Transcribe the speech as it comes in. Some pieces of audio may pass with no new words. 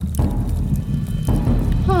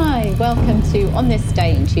welcome to On This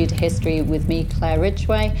Day in Tudor History with me, Claire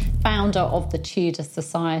Ridgway, founder of the Tudor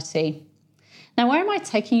Society. Now, where am I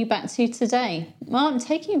taking you back to today? Well, I'm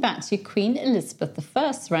taking you back to Queen Elizabeth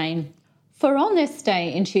I's reign. For on this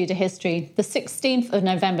day in Tudor history, the 16th of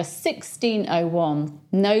November 1601,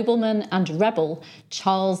 nobleman and rebel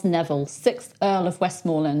Charles Neville, 6th Earl of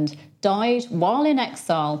Westmoreland, died while in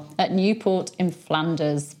exile at Newport in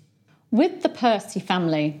Flanders. With the Percy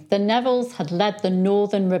family, the Nevilles had led the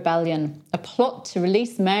Northern Rebellion, a plot to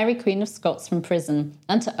release Mary Queen of Scots from prison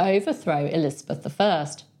and to overthrow Elizabeth I.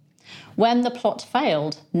 When the plot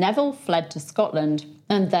failed, Neville fled to Scotland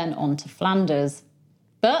and then on to Flanders.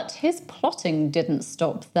 But his plotting didn't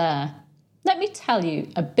stop there. Let me tell you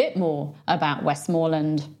a bit more about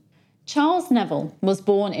Westmoreland. Charles Neville was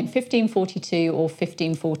born in 1542 or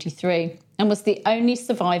 1543 and was the only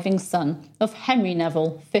surviving son of Henry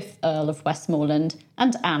Neville, 5th Earl of Westmoreland,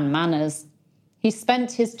 and Anne Manners. He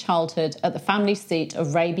spent his childhood at the family seat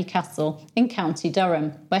of Raby Castle in County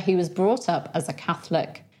Durham, where he was brought up as a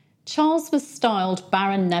Catholic. Charles was styled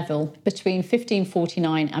Baron Neville between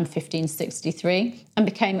 1549 and 1563 and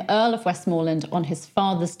became Earl of Westmoreland on his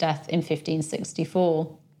father's death in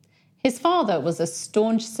 1564. His father was a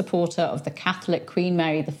staunch supporter of the Catholic Queen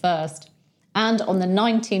Mary I, and on the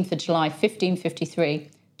 19th of July 1553,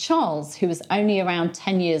 Charles, who was only around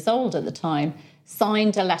 10 years old at the time,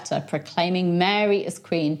 signed a letter proclaiming Mary as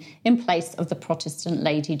Queen in place of the Protestant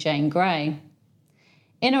Lady Jane Grey.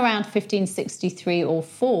 In around 1563 or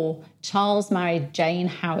 4, Charles married Jane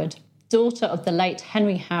Howard, daughter of the late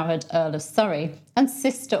Henry Howard, Earl of Surrey, and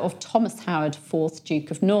sister of Thomas Howard, 4th Duke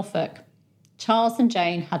of Norfolk. Charles and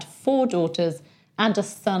Jane had 4 daughters and a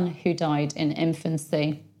son who died in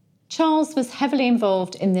infancy. Charles was heavily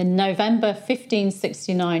involved in the November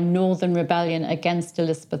 1569 Northern Rebellion against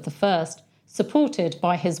Elizabeth I, supported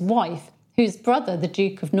by his wife, whose brother, the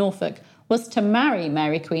Duke of Norfolk, was to marry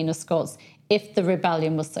Mary Queen of Scots if the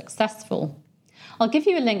rebellion was successful. I'll give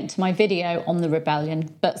you a link to my video on the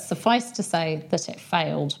rebellion, but suffice to say that it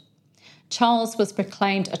failed. Charles was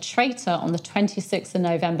proclaimed a traitor on the 26th of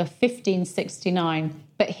November 1569,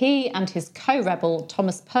 but he and his co-rebel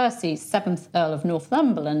Thomas Percy, 7th Earl of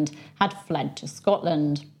Northumberland, had fled to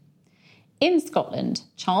Scotland. In Scotland,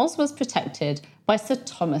 Charles was protected by Sir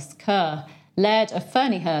Thomas Kerr, Laird of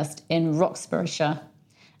Ferniehirst in Roxburghshire,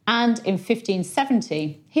 and in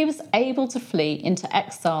 1570 he was able to flee into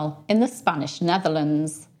exile in the Spanish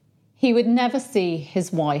Netherlands. He would never see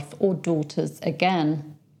his wife or daughters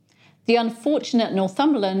again. The unfortunate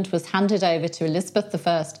Northumberland was handed over to Elizabeth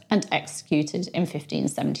I and executed in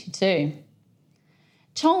 1572.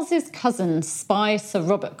 Charles's cousin, spy Sir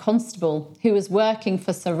Robert Constable, who was working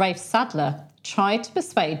for Sir Ralph Sadler, tried to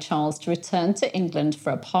persuade Charles to return to England for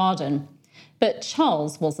a pardon, but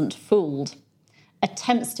Charles wasn't fooled.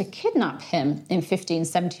 Attempts to kidnap him in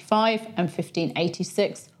 1575 and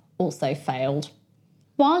 1586 also failed.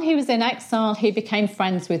 While he was in exile, he became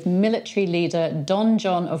friends with military leader Don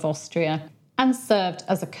John of Austria and served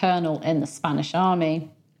as a colonel in the Spanish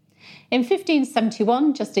army. In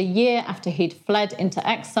 1571, just a year after he'd fled into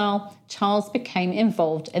exile, Charles became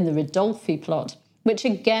involved in the Ridolfi plot, which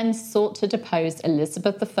again sought to depose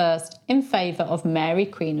Elizabeth I in favour of Mary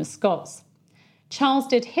Queen of Scots. Charles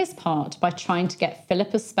did his part by trying to get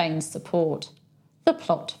Philip of Spain's support. The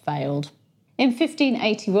plot failed. In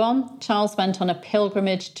 1581, Charles went on a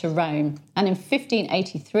pilgrimage to Rome, and in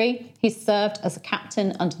 1583 he served as a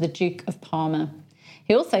captain under the Duke of Parma.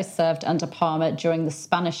 He also served under Parma during the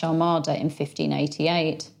Spanish Armada in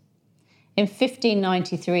 1588. In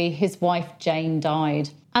 1593, his wife Jane died,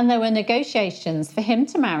 and there were negotiations for him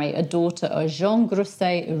to marry a daughter of Jean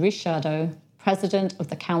Grousset Richardot, president of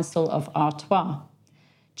the Council of Artois.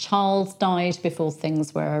 Charles died before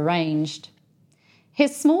things were arranged.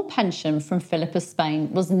 His small pension from Philip of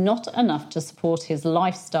Spain was not enough to support his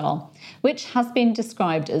lifestyle, which has been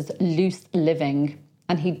described as loose living,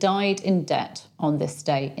 and he died in debt on this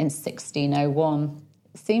day in 1601.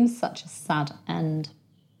 It seems such a sad end.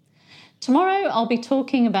 Tomorrow I'll be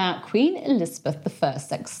talking about Queen Elizabeth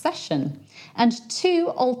I's accession and 2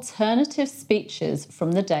 alternative speeches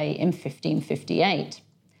from the day in 1558.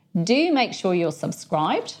 Do make sure you're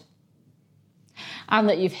subscribed and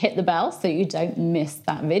that you've hit the bell so you don't miss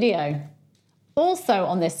that video. Also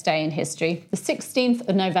on this day in history, the 16th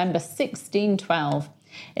of November 1612,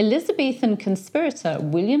 Elizabethan conspirator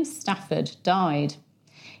William Stafford died.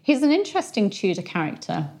 He's an interesting Tudor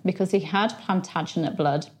character because he had Plantagenet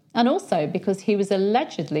blood and also because he was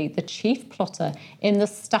allegedly the chief plotter in the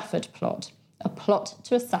Stafford plot, a plot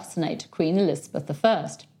to assassinate Queen Elizabeth I.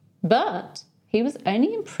 But he was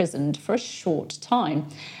only imprisoned for a short time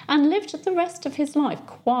and lived the rest of his life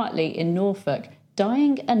quietly in Norfolk,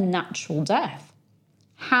 dying a natural death.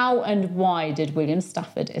 How and why did William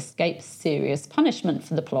Stafford escape serious punishment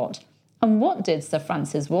for the plot? And what did Sir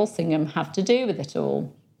Francis Walsingham have to do with it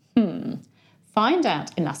all? Find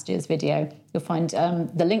out in last year's video. You'll find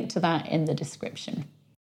the link to that in the description.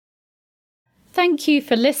 Thank you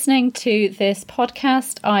for listening to this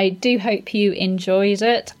podcast. I do hope you enjoyed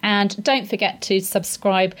it. And don't forget to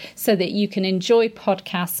subscribe so that you can enjoy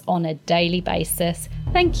podcasts on a daily basis.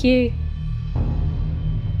 Thank you.